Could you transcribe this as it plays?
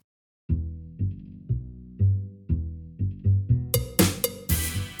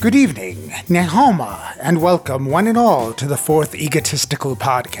Good evening, Nehoma, and welcome one and all to the fourth Egotistical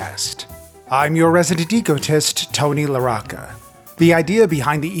Podcast. I'm your resident egotist, Tony LaRocca. The idea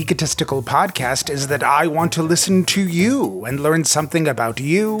behind the Egotistical Podcast is that I want to listen to you and learn something about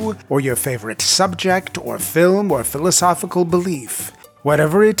you, or your favorite subject, or film, or philosophical belief.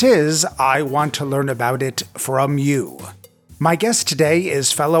 Whatever it is, I want to learn about it from you. My guest today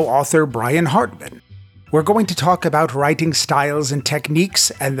is fellow author Brian Hartman. We're going to talk about writing styles and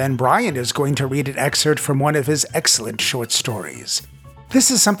techniques, and then Brian is going to read an excerpt from one of his excellent short stories. This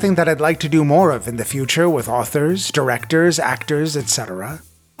is something that I'd like to do more of in the future with authors, directors, actors, etc.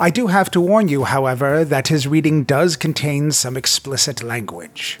 I do have to warn you, however, that his reading does contain some explicit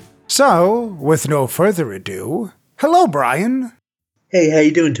language. So, with no further ado, hello, Brian. Hey, how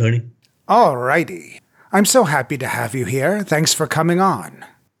you doing, Tony? Alrighty. I'm so happy to have you here. Thanks for coming on.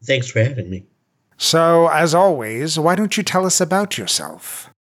 Thanks for having me. So, as always, why don't you tell us about yourself?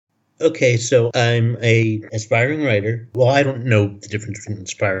 Okay, so I'm a aspiring writer. Well, I don't know the difference between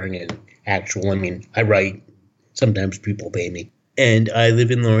inspiring and actual. I mean, I write. Sometimes people pay me. And I live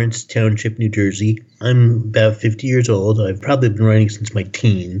in Lawrence Township, New Jersey. I'm about 50 years old. I've probably been writing since my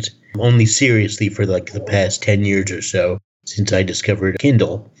teens. Only seriously for like the past 10 years or so, since I discovered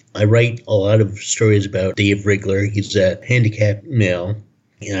Kindle. I write a lot of stories about Dave Wrigler. He's a handicapped male.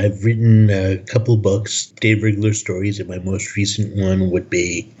 I've written a couple of books, Dave Wrigler stories, and my most recent one would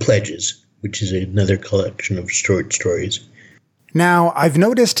be Pledges, which is another collection of short stories. Now, I've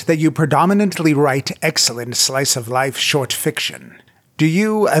noticed that you predominantly write excellent slice-of-life short fiction. Do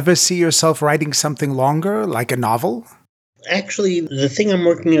you ever see yourself writing something longer, like a novel? Actually, the thing I'm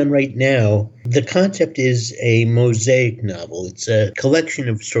working on right now, the concept is a mosaic novel. It's a collection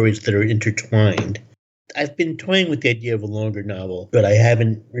of stories that are intertwined. I've been toying with the idea of a longer novel, but I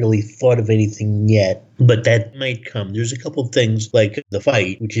haven't really thought of anything yet. But that might come. There's a couple of things like The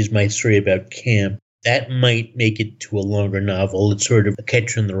Fight, which is my story about camp. That might make it to a longer novel. It's sort of a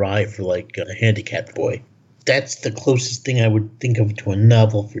Catcher in the Rye for like a handicapped boy. That's the closest thing I would think of to a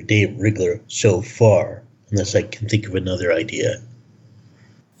novel for Dave Wrigler so far, unless I can think of another idea.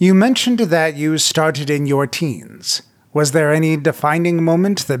 You mentioned that you started in your teens. Was there any defining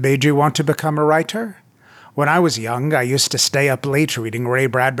moment that made you want to become a writer? When I was young, I used to stay up late reading Ray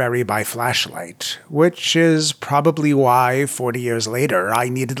Bradbury by flashlight, which is probably why, 40 years later, I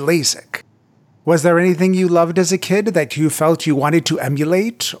needed LASIK. Was there anything you loved as a kid that you felt you wanted to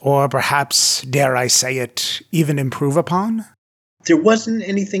emulate, or perhaps, dare I say it, even improve upon? There wasn't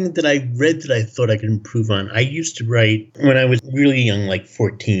anything that I read that I thought I could improve on. I used to write when I was really young, like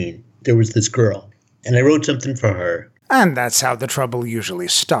 14. There was this girl, and I wrote something for her. And that's how the trouble usually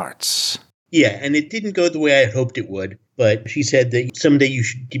starts. Yeah, and it didn't go the way I had hoped it would, but she said that someday you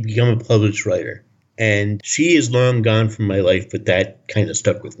should become a published writer. And she is long gone from my life, but that kind of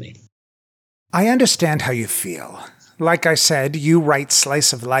stuck with me. I understand how you feel. Like I said, you write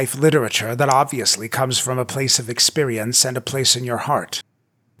slice-of-life literature that obviously comes from a place of experience and a place in your heart.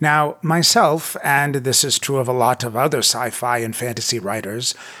 Now, myself, and this is true of a lot of other sci-fi and fantasy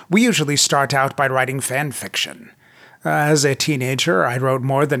writers, we usually start out by writing fan fiction. As a teenager, I wrote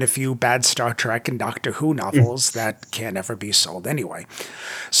more than a few bad Star Trek and Doctor Who novels that can't ever be sold anyway.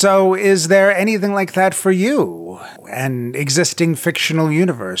 So is there anything like that for you? An existing fictional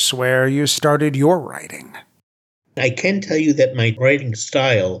universe where you started your writing? I can tell you that my writing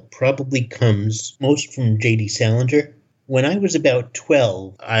style probably comes most from J.D. Salinger. When I was about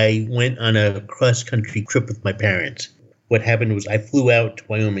 12, I went on a cross-country trip with my parents. What happened was I flew out to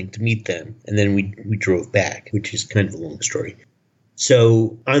Wyoming to meet them, and then we drove back, which is kind of a long story.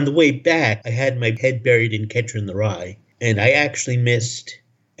 So on the way back, I had my head buried in Catcher in the Rye, and I actually missed,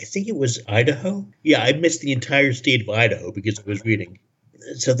 I think it was Idaho? Yeah, I missed the entire state of Idaho because I was reading.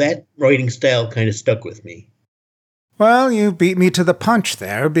 So that writing style kind of stuck with me. Well, you beat me to the punch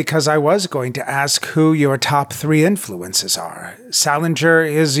there, because I was going to ask who your top 3 influences are. Salinger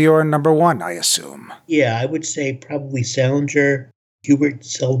is your number 1, I assume. Yeah, I would say probably Salinger, Hubert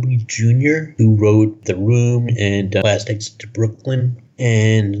Selby Jr., who wrote The Room and Last Exit to Brooklyn.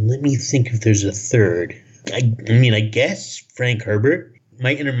 And let me think if there's a third. I guess Frank Herbert.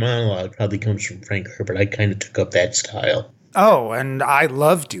 My inner monologue probably comes from Frank Herbert. I kind of took up that style. Oh, and I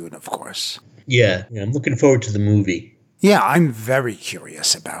love Dune, of course. Yeah, I'm looking forward to the movie. Yeah, I'm very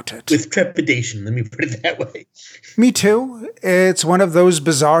curious about it. With trepidation, let me put it that way. Me too. It's one of those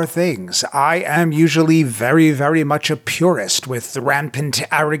bizarre things. I am usually very, very much a purist with rampant,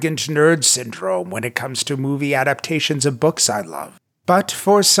 arrogant nerd syndrome when it comes to movie adaptations of books I love. But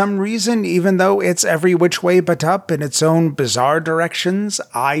for some reason, even though it's every which way but up in its own bizarre directions,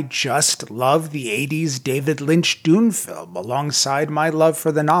 I just love the 80s David Lynch Dune film alongside my love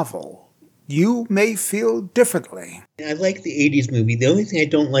for the novel. You may feel differently. I like the 80s movie. The only thing I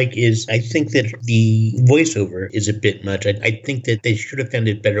don't like is I think that the voiceover is a bit much. I think that they should have found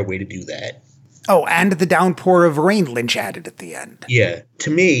a better way to do that. Oh, and the downpour of rain Lynch added at the end. Yeah.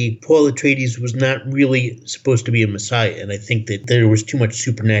 To me, Paul Atreides was not really supposed to be a messiah, and I think that there was too much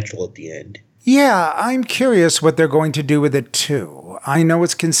supernatural at the end. Yeah, I'm curious what they're going to do with it, too. I know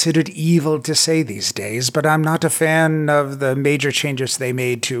it's considered evil to say these days, but I'm not a fan of the major changes they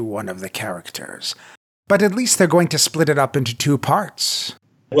made to one of the characters. But at least they're going to split it up into 2 parts.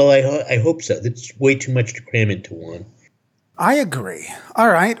 Well, I hope so. That's way too much to cram into one. I agree. All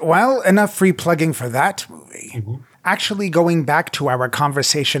right, well, enough free plugging for that movie. Mm-hmm. Actually, going back to our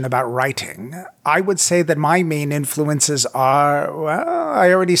conversation about writing, I would say that my main influences are, well,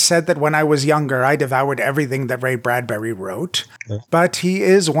 I already said that when I was younger, I devoured everything that Ray Bradbury wrote. But he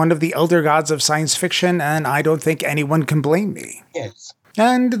is one of the elder gods of science fiction, and I don't think anyone can blame me. Yes.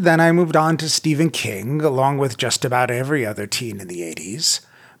 And then I moved on to Stephen King, along with just about every other teen in the 80s.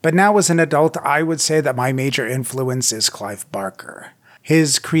 But now as an adult, I would say that my major influence is Clive Barker.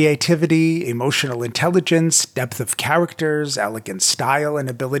 His creativity, emotional intelligence, depth of characters, elegant style, and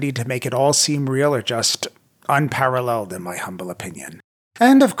ability to make it all seem real are just unparalleled in my humble opinion.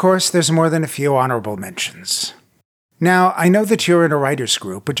 And of course, there's more than a few honorable mentions. Now, I know that you're in a writers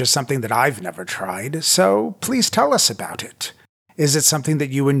group, which is something that I've never tried, so please tell us about it. Is it something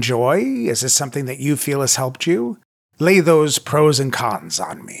that you enjoy? Is it something that you feel has helped you? Lay those pros and cons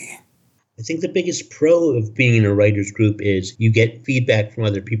on me. I think the biggest pro of being in a writer's group is you get feedback from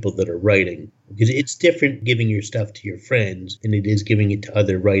other people that are writing. Because it's different giving your stuff to your friends than it is giving it to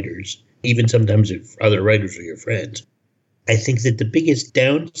other writers, even sometimes if other writers are your friends. I think that the biggest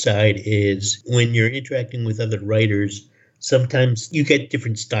downside is when you're interacting with other writers, sometimes you get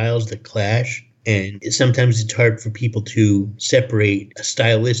different styles that clash. And sometimes it's hard for people to separate a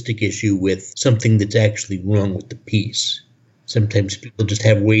stylistic issue with something that's actually wrong with the piece. Sometimes people just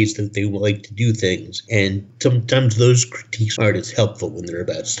have ways that they like to do things, and sometimes those critiques aren't as helpful when they're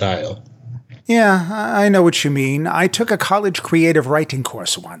about style. Yeah, I know what you mean. I took a college creative writing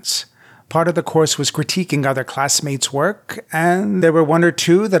course once. Part of the course was critiquing other classmates' work, and there were 1 or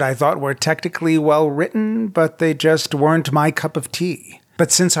 2 that I thought were technically well written, but they just weren't my cup of tea.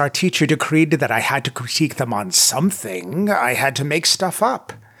 But since our teacher decreed that I had to critique them on something, I had to make stuff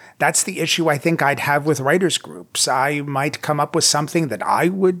up. That's the issue I think I'd have with writers' groups. I might come up with something that I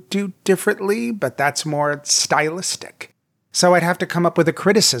would do differently, but that's more stylistic. So I'd have to come up with a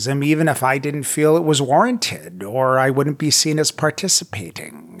criticism even if I didn't feel it was warranted, or I wouldn't be seen as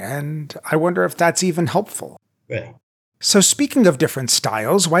participating. And I wonder if that's even helpful. Right. So speaking of different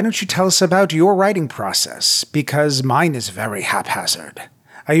styles, why don't you tell us about your writing process? Because mine is very haphazard.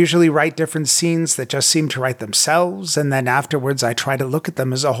 I usually write different scenes that just seem to write themselves, and then afterwards I try to look at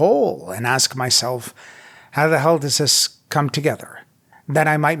them as a whole and ask myself, how the hell does this come together? Then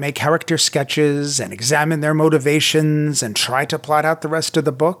I might make character sketches and examine their motivations and try to plot out the rest of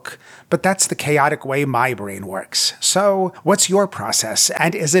the book, but that's the chaotic way my brain works. So, what's your process,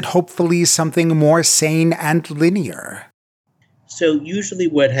 and is it hopefully something more sane and linear? So usually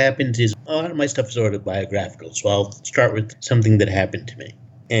what happens is a lot of my stuff is autobiographical, so I'll start with something that happened to me.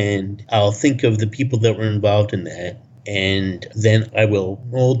 And I'll think of the people that were involved in that, and then I will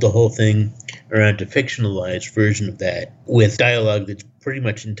mold the whole thing around a fictionalized version of that with dialogue that's pretty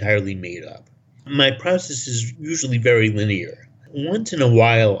much entirely made up. My process is usually very linear. Once in a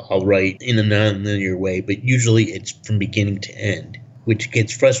while, I'll write in a non-linear way, but usually it's from beginning to end, which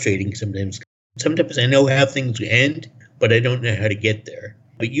gets frustrating sometimes. Sometimes I know how things end, but I don't know how to get there.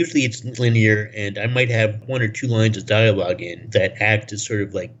 But usually it's linear, and I might have 1 or 2 lines of dialogue in that act as sort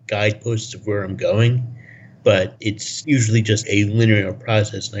of like guideposts of where I'm going. But it's usually just a linear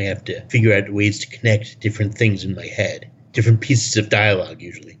process, and I have to figure out ways to connect different things in my head. Different pieces of dialogue,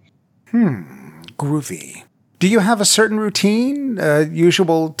 usually. Groovy. Do you have a certain routine, a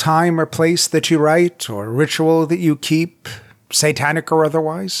usual time or place that you write, or ritual that you keep, satanic or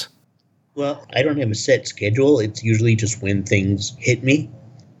otherwise? Well, I don't have a set schedule. It's usually just when things hit me.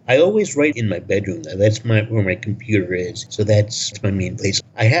 I always write in my bedroom. That's where my computer is. So that's my main place.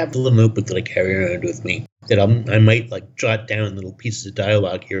 I have a little notebook that I carry around with me that I might like jot down little pieces of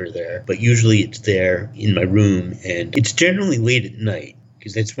dialogue here or there. But usually it's there in my room, and it's generally late at night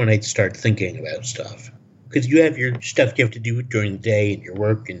because that's when I start thinking about stuff. Because you have your stuff you have to do during the day and your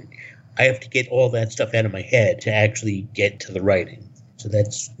work, and I have to get all that stuff out of my head to actually get to the writing. So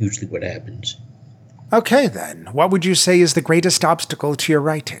that's usually what happens. Okay then, what would you say is the greatest obstacle to your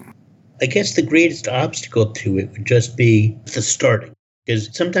writing? I guess the greatest obstacle to it would just be the starting.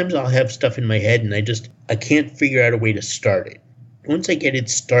 Because sometimes I'll have stuff in my head and I can't figure out a way to start it. Once I get it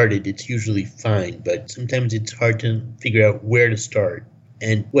started, it's usually fine, but sometimes it's hard to figure out where to start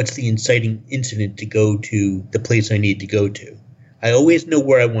and what's the inciting incident to go to the place I need to go to. I always know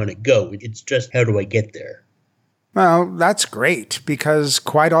where I want to go. It's just how do I get there? Well, that's great, because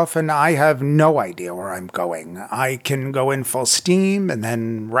quite often I have no idea where I'm going. I can go in full steam and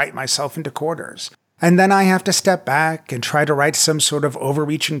then write myself into quarters. And then I have to step back and try to write some sort of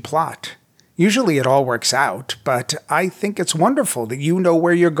overreaching plot. Usually it all works out, but I think it's wonderful that you know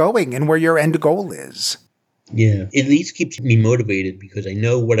where you're going and where your end goal is. Yeah, it at least keeps me motivated because I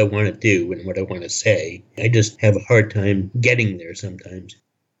know what I want to do and what I want to say. I just have a hard time getting there sometimes.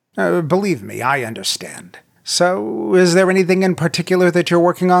 Believe me, I understand. So, is there anything in particular that you're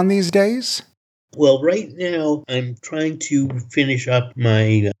working on these days? Well, right now, I'm trying to finish up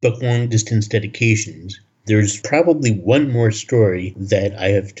my book long distance dedications. There's probably one more story that I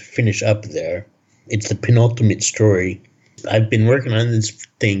have to finish up there. It's the penultimate story. I've been working on this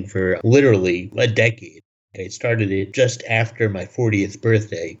thing for literally a decade. I started it just after my 40th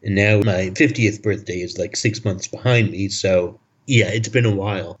birthday, and now my 50th birthday is like 6 months behind me, so yeah, it's been a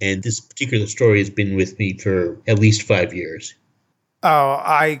while. And this particular story has been with me for at least 5 years. Oh,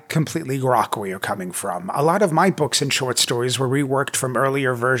 I completely grok where you're coming from. A lot of my books and short stories were reworked from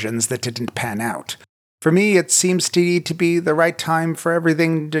earlier versions that didn't pan out. For me, it seems to need to be the right time for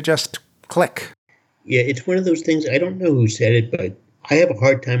everything to just click. Yeah, it's one of those things, I don't know who said it, but I have a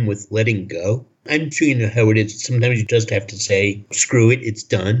hard time with letting go. I'm sure you know how it is. Sometimes you just have to say, screw it, it's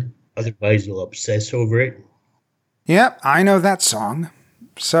done. Otherwise, you'll obsess over it. Yep, I know that song.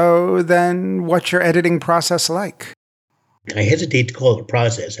 So then, what's your editing process like? I hesitate to call it a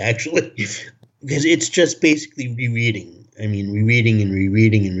process, actually, because it's just basically rereading. I mean, rereading and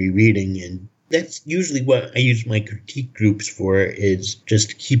rereading and rereading, and that's usually what I use my critique groups for, is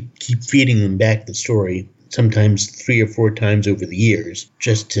just keep feeding them back the story, sometimes 3 or 4 times over the years,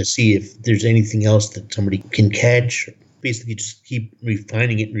 just to see if there's anything else that somebody can catch. Basically, just keep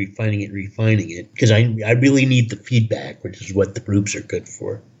refining it, because I really need the feedback, which is what the groups are good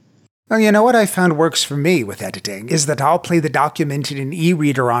for. Well, you know what I found works for me with editing is that I'll play the document in an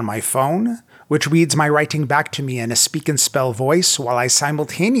e-reader on my phone, which reads my writing back to me in a speak and spell voice while I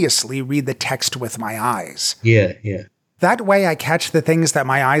simultaneously read the text with my eyes. Yeah. That way I catch the things that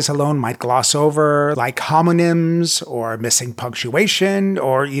my eyes alone might gloss over, like homonyms, or missing punctuation,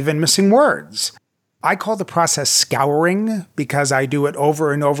 or even missing words. I call the process scouring because I do it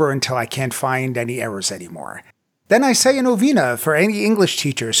over and over until I can't find any errors anymore. Then I say a novena for any English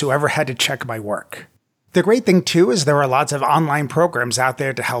teachers who ever had to check my work. The great thing, too, is there are lots of online programs out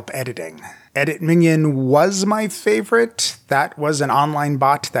there to help editing. Edit Minion was my favorite. That was an online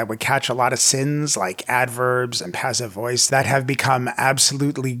bot that would catch a lot of sins like adverbs and passive voice that have become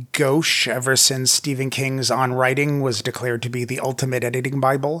absolutely gauche ever since Stephen King's On Writing was declared to be the ultimate editing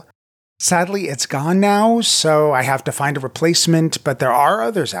Bible. Sadly, it's gone now, so I have to find a replacement, but there are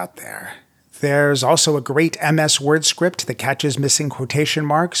others out there. There's also a great MS Word script that catches missing quotation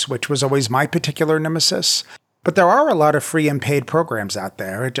marks, which was always my particular nemesis. But there are a lot of free and paid programs out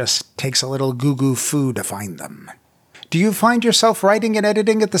there. It just takes a little goo-goo foo to find them. Do you find yourself writing and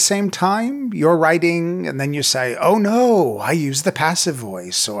editing at the same time? You're writing, and then you say, oh no, I used the passive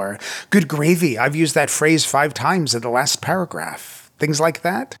voice, or good gravy, I've used that phrase 5 times in the last paragraph. Things like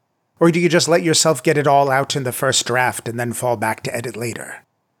that? Or do you just let yourself get it all out in the first draft and then fall back to edit later?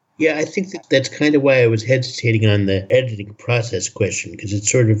 Yeah, I think that's kind of why I was hesitating on the editing process question, because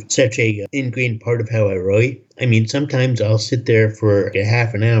it's sort of such a ingrained part of how I write. I mean, sometimes I'll sit there for a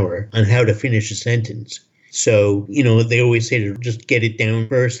half an hour on how to finish a sentence. So, they always say to just get it down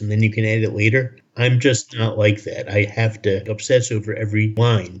first and then you can edit later. I'm just not like that. I have to obsess over every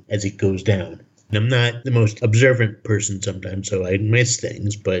line as it goes down. I'm not the most observant person sometimes, so I miss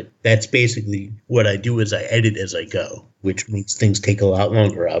things, but that's basically what I do is I edit as I go, which makes things take a lot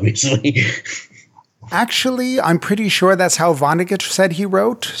longer, obviously. Actually, I'm pretty sure that's how Vonnegut said he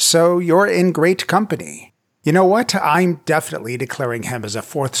wrote, so you're in great company. You know what? I'm definitely declaring him as a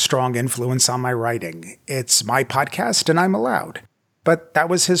 4th strong influence on my writing. It's my podcast, and I'm allowed. But that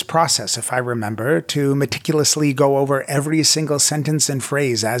was his process, if I remember, to meticulously go over every single sentence and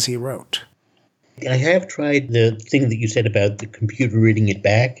phrase as he wrote. I have tried the thing that you said about the computer reading it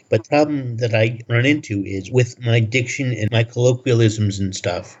back, but the problem that I run into is with my diction and my colloquialisms and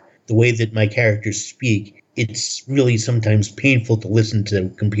stuff, the way that my characters speak, it's really sometimes painful to listen to a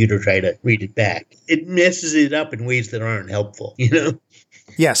computer try to read it back. It messes it up in ways that aren't helpful, you know?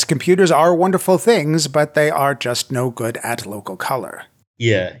 Yes, computers are wonderful things, but they are just no good at local color.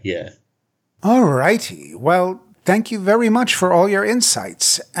 Yeah, yeah. Alrighty. Well, thank you very much for all your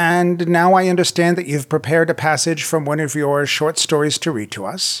insights. And now I understand that you've prepared a passage from one of your short stories to read to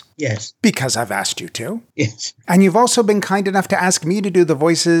us. Yes. Because I've asked you to. Yes. And you've also been kind enough to ask me to do the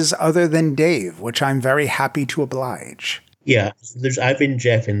voices other than Dave, which I'm very happy to oblige. Yeah, there's Ivan,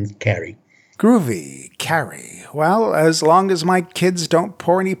 Jeff, and Carrie. Groovy. Carrie. Well, as long as my kids don't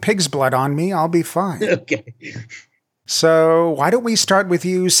pour any pig's blood on me, I'll be fine. Okay. So why don't we start with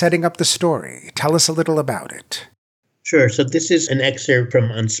you setting up the story? Tell us a little about it. Sure. So this is an excerpt from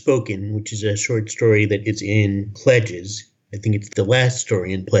Unspoken, which is a short story that is in Pledges. I think it's the last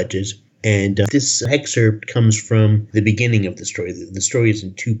story in Pledges. And this excerpt comes from the beginning of the story. The story is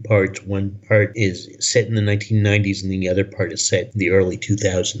in two parts. One part is set in the 1990s, and the other part is set in the early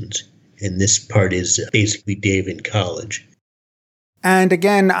 2000s. And this part is basically Dave in college. And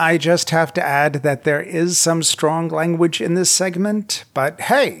again, I just have to add that there is some strong language in this segment, but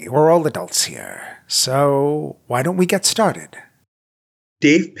hey, we're all adults here. So why don't we get started?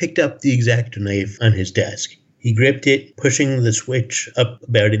 Dave picked up the X-Acto knife on his desk. He gripped it, pushing the switch up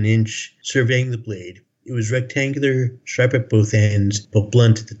about an inch, surveying the blade. It was rectangular, sharp at both ends, but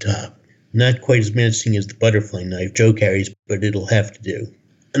blunt at the top. Not quite as menacing as the butterfly knife Joe carries, but it'll have to do.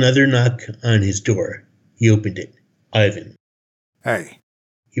 Another knock on his door. He opened it. Ivan. Hey.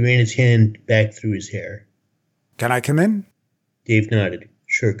 He ran his hand back through his hair. Can I come in? Dave nodded.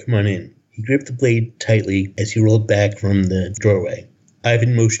 Sure, come on in. He gripped the blade tightly as he rolled back from the doorway.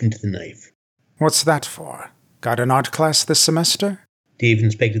 Ivan motioned to the knife. What's that for? Got an art class this semester? Dave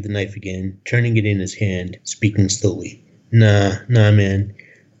inspected the knife again, turning it in his hand, speaking slowly. Nah, man.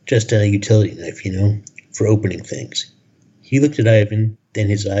 Just a utility knife, you know, for opening things. He looked at Ivan, then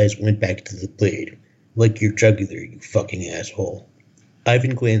his eyes went back to the blade. Like your jugular, you fucking asshole.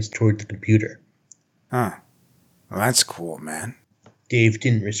 Ivan glanced toward the computer. Huh. Well, that's cool, man. Dave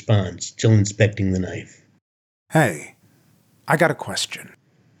didn't respond, still inspecting the knife. Hey, I got a question.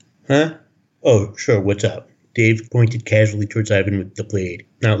 Huh? Oh, sure, what's up? Dave pointed casually towards Ivan with the blade,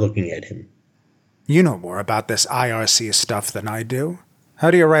 not looking at him. You know more about this IRC stuff than I do.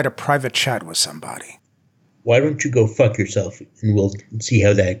 How do you write a private chat with somebody? Why don't you go fuck yourself, and we'll see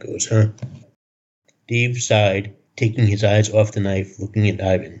how that goes, huh? Dave sighed, taking his eyes off the knife, looking at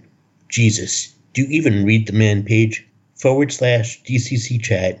Ivan. Jesus, do you even read the man page? /DCC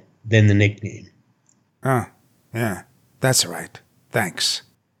chat, then the nickname. Oh, yeah, that's right. Thanks.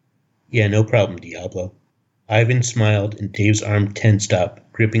 Yeah, no problem, Diablo. Ivan smiled, and Dave's arm tensed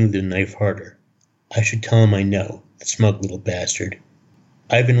up, gripping the knife harder. I should tell him I know, the smug little bastard.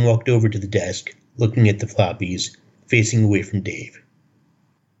 Ivan walked over to the desk, looking at the floppies, facing away from Dave.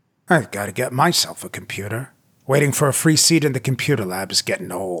 I've got to get myself a computer. Waiting for a free seat in the computer lab is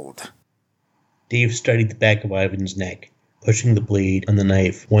getting old. Dave studied the back of Ivan's neck, pushing the blade on the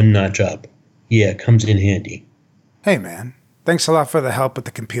knife one notch up. Yeah, comes in handy. Hey, man. Thanks a lot for the help with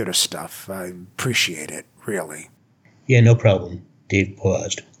the computer stuff. I appreciate it, really. Yeah, no problem. Dave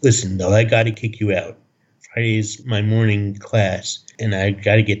paused. Listen, though, I gotta kick you out. Friday's my morning class, and I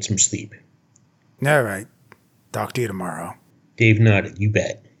gotta get some sleep. All right. Talk to you tomorrow. Dave nodded. You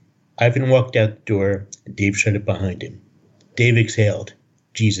bet. Ivan walked out the door, and Dave shut it behind him. Dave exhaled.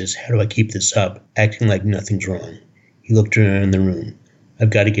 Jesus, how do I keep this up, acting like nothing's wrong? He looked around the room. I've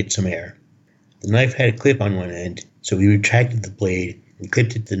got to get some air. The knife had a clip on one end, so he retracted the blade and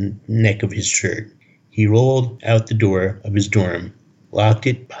clipped it to the neck of his shirt. He rolled out the door of his dorm, locked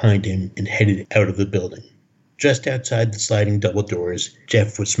it behind him, and headed out of the building. Just outside the sliding double doors,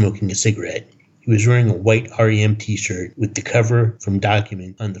 Jeff was smoking a cigarette. He was wearing a white REM t-shirt with the cover from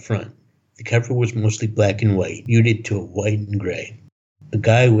Document on the front. The cover was mostly black and white, muted to a white and gray. A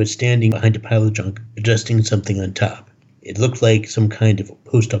guy was standing behind a pile of junk, adjusting something on top. It looked like some kind of a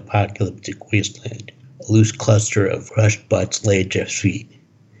post-apocalyptic wasteland. A loose cluster of crushed butts lay at Jeff's feet.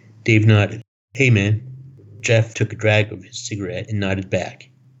 Dave nodded. Hey, man. Jeff took a drag of his cigarette and nodded back.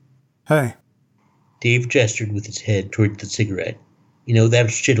 Hey. Dave gestured with his head toward the cigarette. You know, that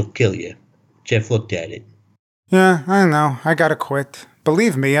shit'll kill you. Jeff looked at it. Yeah, I know. I gotta quit.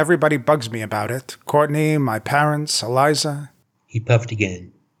 Believe me, everybody bugs me about it. Courtney, my parents, Eliza. He puffed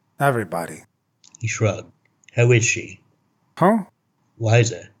again. Everybody. He shrugged. How is she? Huh?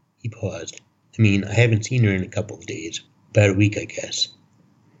 Liza. He paused. I mean, I haven't seen her in a couple of days. About a week, I guess.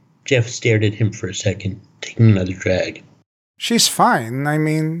 Jeff stared at him for a second, taking another drag. She's fine, I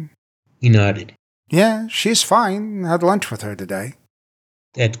mean... He nodded. Yeah, she's fine. Had lunch with her today.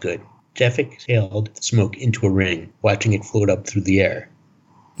 That's good. Jeff exhaled the smoke into a ring, watching it float up through the air.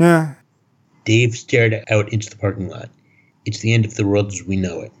 Yeah. Dave stared out into the parking lot. It's the end of the world as we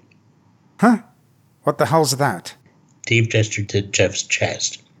know it. Huh? What the hell's that? Dave gestured to Jeff's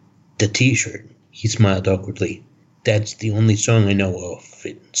chest. The T-shirt. He smiled awkwardly. That's the only song I know of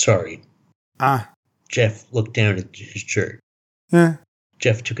it. Sorry. Jeff looked down at his shirt. Yeah.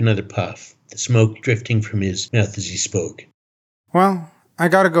 Jeff took another puff, the smoke drifting from his mouth as he spoke. Well, I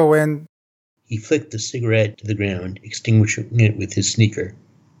gotta go in. He flicked the cigarette to the ground, extinguishing it with his sneaker.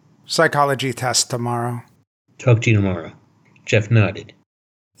 Psychology test tomorrow. Talk to you tomorrow. Jeff nodded.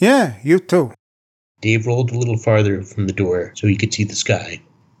 Yeah, you too. Dave rolled a little farther from the door so he could see the sky.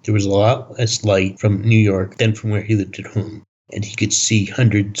 There was a lot less light from New York than from where he lived at home, and he could see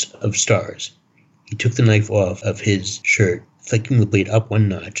hundreds of stars. He took the knife off of his shirt, flicking the blade up one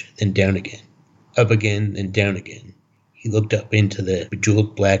notch, then down again. Up again, then down again. He looked up into the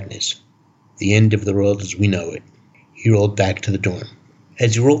bejeweled blackness. The end of the world as we know it. He rolled back to the dorm.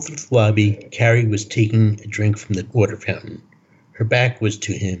 As he rolled through the lobby, Carrie was taking a drink from the water fountain. Her back was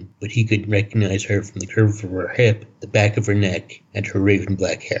to him, but he could recognize her from the curve of her hip, the back of her neck, and her raven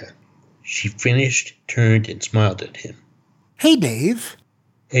black hair. She finished, turned, and smiled at him. Hey, Dave.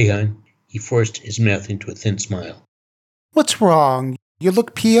 Hey, hon. He forced his mouth into a thin smile. What's wrong? You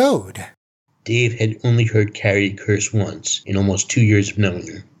look PO'd. Dave had only heard Carrie curse once in almost 2 years of knowing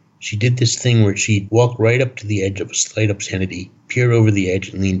her. She did this thing where she'd walk right up to the edge of a slight obscenity, peer over the edge,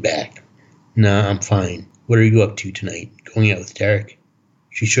 and lean back. Nah, I'm fine. What are you up to tonight? Going out with Derek?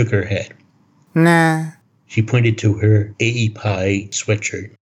 She shook her head. Nah. She pointed to her AE Pie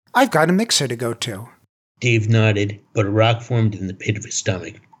sweatshirt. I've got a mixer to go to. Dave nodded, but a rock formed in the pit of his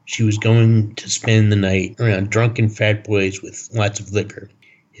stomach. She was going to spend the night around drunken fat boys with lots of liquor.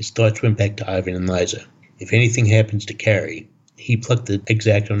 His thoughts went back to Ivan and Liza. If anything happens to Carrie, he plucked the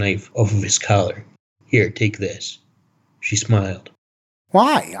X-Acto knife off of his collar. Here, take this. She smiled.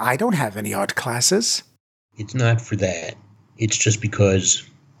 Why? I don't have any art classes. It's not for that. It's just because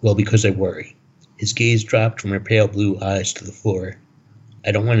I worry. His gaze dropped from her pale blue eyes to the floor.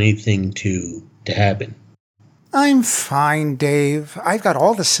 I don't want anything to happen. I'm fine, Dave. I've got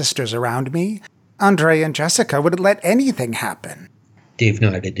all the sisters around me. Andre and Jessica wouldn't let anything happen. Dave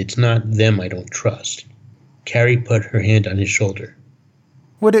nodded. It's not them I don't trust. Carrie put her hand on his shoulder.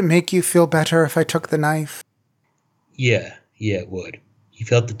 Would it make you feel better if I took the knife? Yeah, it would. He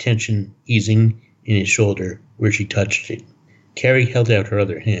felt the tension easing in his shoulder where she touched it. Carrie held out her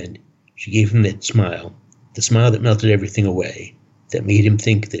other hand. She gave him that smile, the smile that melted everything away, that made him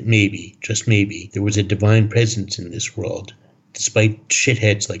think that maybe, just maybe, there was a divine presence in this world, despite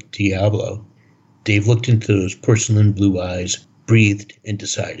shitheads like Diablo. Dave looked into those porcelain blue eyes, breathed, and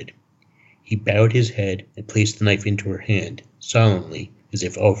decided. He bowed his head and placed the knife into her hand, solemnly, as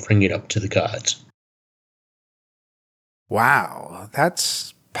if offering it up to the gods. Wow,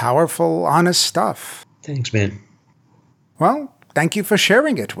 that's powerful, honest stuff. Thanks, man. Well, thank you for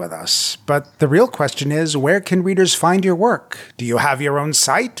sharing it with us. But the real question is, where can readers find your work? Do you have your own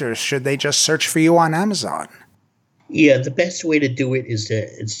site, or should they just search for you on Amazon? Yeah, the best way to do it is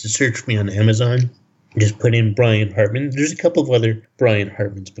to search me on Amazon. Just put in Brian Hartman. There's a couple of other Brian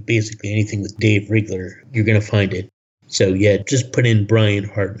Hartmans, but basically anything with Dave Rigler, you're going to find it. So yeah, just put in Brian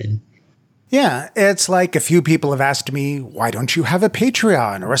Hartman. Yeah, it's like a few people have asked me, why don't you have a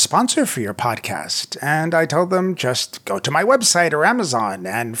Patreon or a sponsor for your podcast? And I told them, just go to my website or Amazon,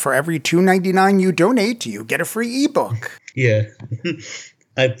 and for every $2.99 you donate, you get a free ebook. Yeah.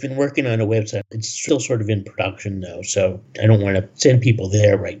 I've been working on a website. It's still sort of in production, though, so I don't want to send people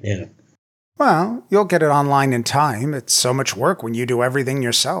there right now. Well, you'll get it online in time. It's so much work when you do everything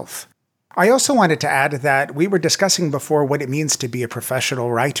yourself. I also wanted to add that we were discussing before what it means to be a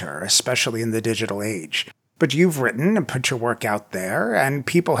professional writer, especially in the digital age. But you've written and put your work out there, and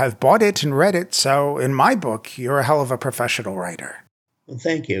people have bought it and read it, so in my book, you're a hell of a professional writer. Well,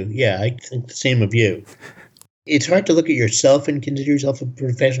 thank you. Yeah, I think the same of you. It's hard to look at yourself and consider yourself a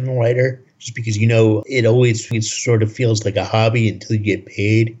professional writer, just because, it always sort of feels like a hobby until you get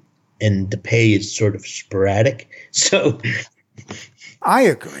paid, and the pay is sort of sporadic. So I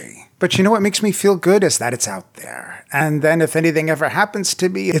agree. But what makes me feel good is that it's out there. And then if anything ever happens to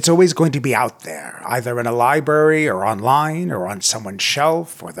me, it's always going to be out there, either in a library or online or on someone's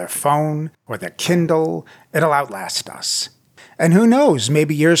shelf or their phone or their Kindle. It'll outlast us. And who knows,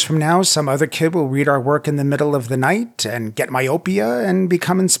 maybe years from now, some other kid will read our work in the middle of the night and get myopia and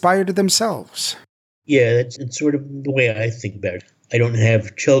become inspired themselves. Yeah, that's sort of the way I think about it. I don't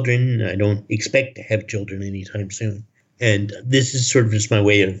have children. I don't expect to have children anytime soon. And this is sort of just my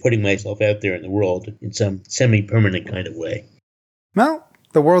way of putting myself out there in the world in some semi-permanent kind of way. Well,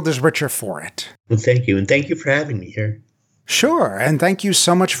 The world is richer for it. Well, thank you. And thank you for having me here. Sure, and thank you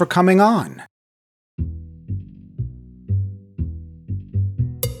so much for coming on.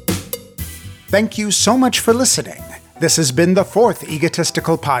 Thank you so much for listening. This has been the Fourth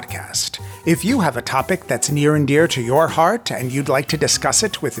Egotistical Podcast. If you have a topic that's near and dear to your heart and you'd like to discuss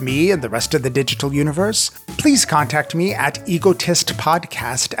it with me and the rest of the digital universe, please contact me at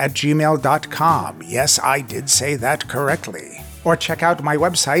egotistpodcast@gmail.com. Yes, I did say that correctly. Or check out my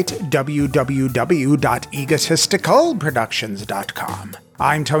website, www.egotisticalproductions.com.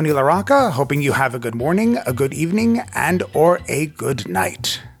 I'm Tony LaRocca, hoping you have a good morning, a good evening, and or a good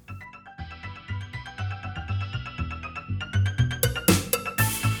night.